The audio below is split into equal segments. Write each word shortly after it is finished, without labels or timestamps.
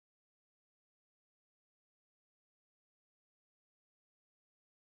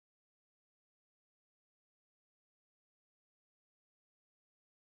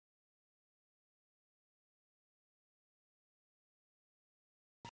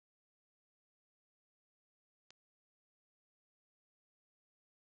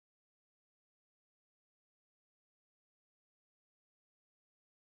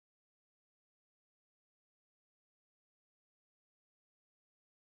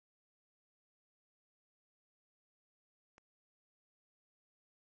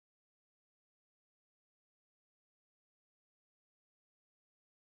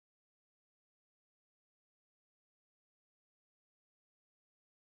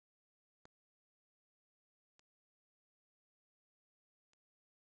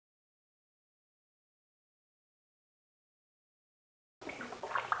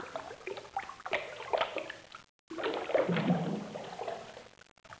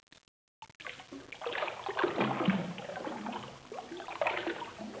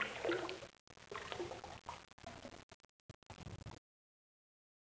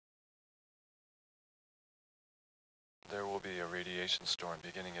be a radiation storm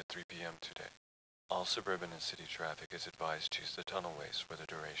beginning at 3 p.m. today. All suburban and city traffic is advised to use the tunnelways for the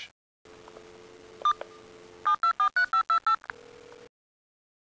duration.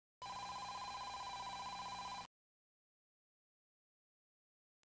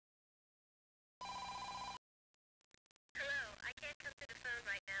 Hello, I can't come to the phone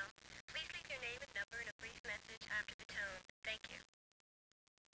right now. Please leave your name and number and a brief message after the tone. Thank you.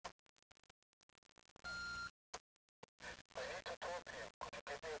 I need to talk to you. Could you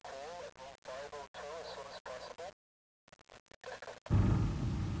give me a call at room 502 as soon as possible?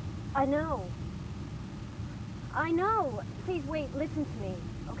 I know. Please wait, listen to me,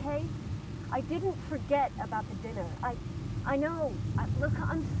 okay? I didn't forget about the dinner. I know. Look,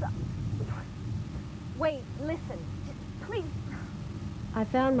 I'm so... Wait, listen. Please. I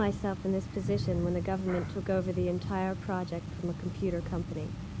found myself in this position when the government took over the entire project from a computer company.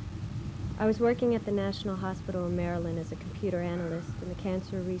 I was working at the National Hospital in Maryland as a computer analyst in the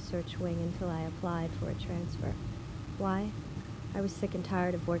cancer research wing until I applied for a transfer. Why? I was sick and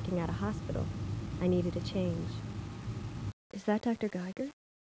tired of working at a hospital. I needed a change. Is that Dr. Geiger?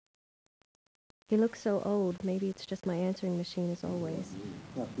 He looks so old, maybe it's just my answering machine as always.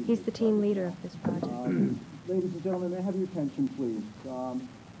 He's the team leader of this project. Ladies and gentlemen, may I have your attention, please?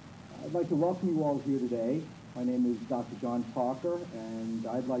 I'd like to welcome you all here today. My name is Dr. John Parker, and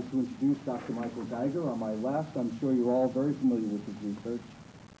I'd like to introduce Dr. Michael Geiger on my left. I'm sure you're all very familiar with his research.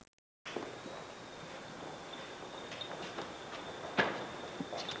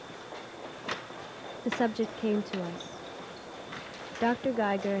 The subject came to us. Dr.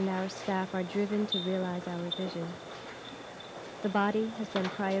 Geiger and our staff are driven to realize our vision. The body has been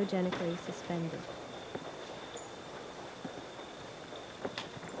cryogenically suspended.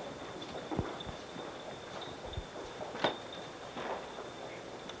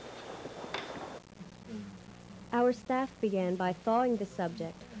 Our staff began by thawing the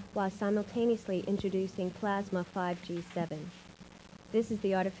subject while simultaneously introducing plasma 5G7. This is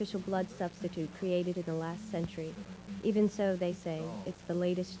the artificial blood substitute created in the last century. Even so, they say, it's the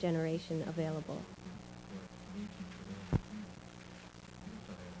latest generation available.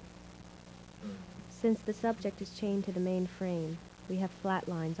 Since the subject is chained to the main frame, we have flat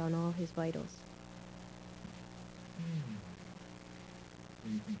lines on all his vitals.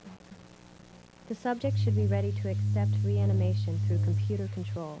 The subject should be ready to accept reanimation through computer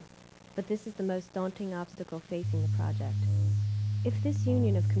control, but this is the most daunting obstacle facing the project. If this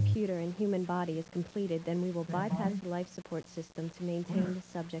union of computer and human body is completed, then we will bypass the life support system to maintain the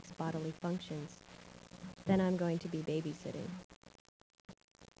subject's bodily functions. Then I'm going to be babysitting.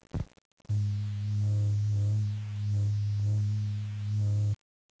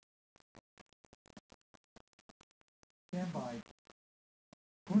 Stand by.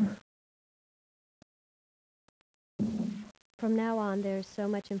 From now on, there is so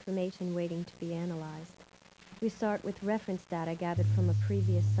much information waiting to be analyzed. We start with reference data gathered from a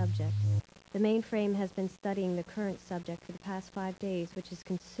previous subject. The mainframe has been studying the current subject for the past 5 days, which is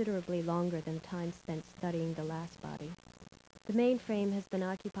considerably longer than the time spent studying the last body. The mainframe has been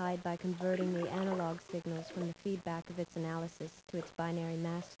occupied by converting the analog signals from the feedback of its analysis to its binary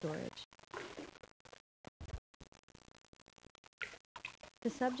mass storage.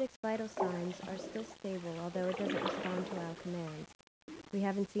 The subject's vital signs are still stable, although it doesn't respond to our commands. We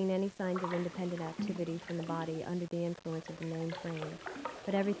haven't seen any signs of independent activity from the body under the influence of the mainframe,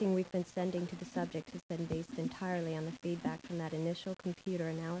 but everything we've been sending to the subject has been based entirely on the feedback from that initial computer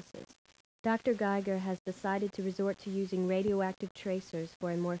analysis. Dr. Geiger has decided to resort to using radioactive tracers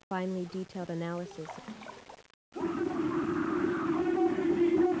for a more finely detailed analysis.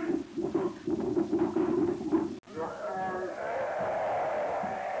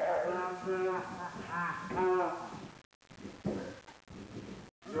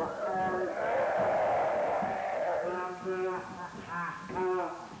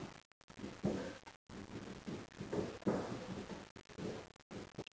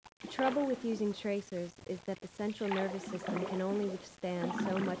 The trouble with using tracers is that the central nervous system can only withstand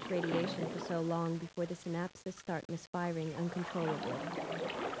so much radiation for so long before the synapses start misfiring uncontrollably.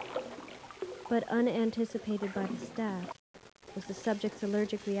 But unanticipated by the staff was the subject's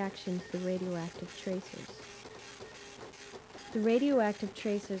allergic reaction to the radioactive tracers. The radioactive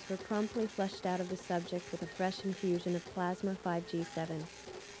tracers were promptly flushed out of the subject with a fresh infusion of plasma 5G7.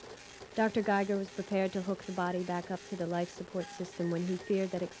 Dr. Geiger was prepared to hook the body back up to the life support system when he feared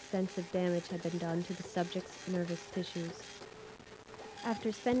that extensive damage had been done to the subject's nervous tissues.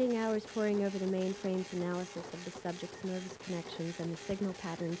 After spending hours poring over the mainframe's analysis of the subject's nervous connections and the signal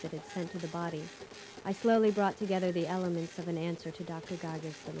patterns it had sent to the body, I slowly brought together the elements of an answer to Dr.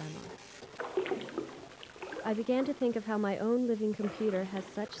 Geiger's dilemma. I began to think of how my own living computer has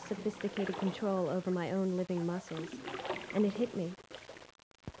such sophisticated control over my own living muscles, and it hit me.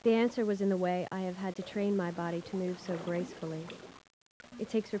 The answer was in the way I have had to train my body to move so gracefully. It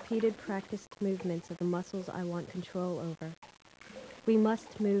takes repeated practiced movements of the muscles I want control over. We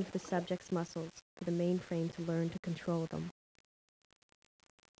must move the subject's muscles for the mainframe to learn to control them.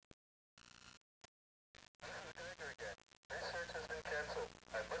 This is Geiger again. Research has been canceled.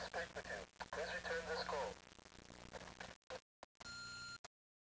 I must speak with you. Please return this call.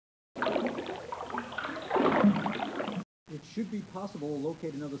 It should be possible to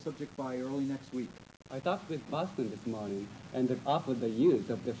locate another subject by early next week. I talked with Boston this morning, and they've offered the use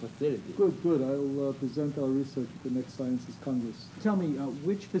of the facility. Good, good. I'll present our research at the next Sciences Congress. Tell me,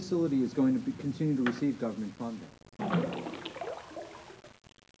 which facility is going to continue to receive government funding?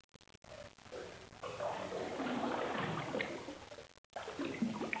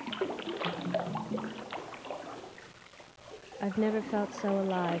 I've never felt so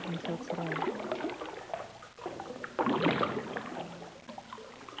alive until today.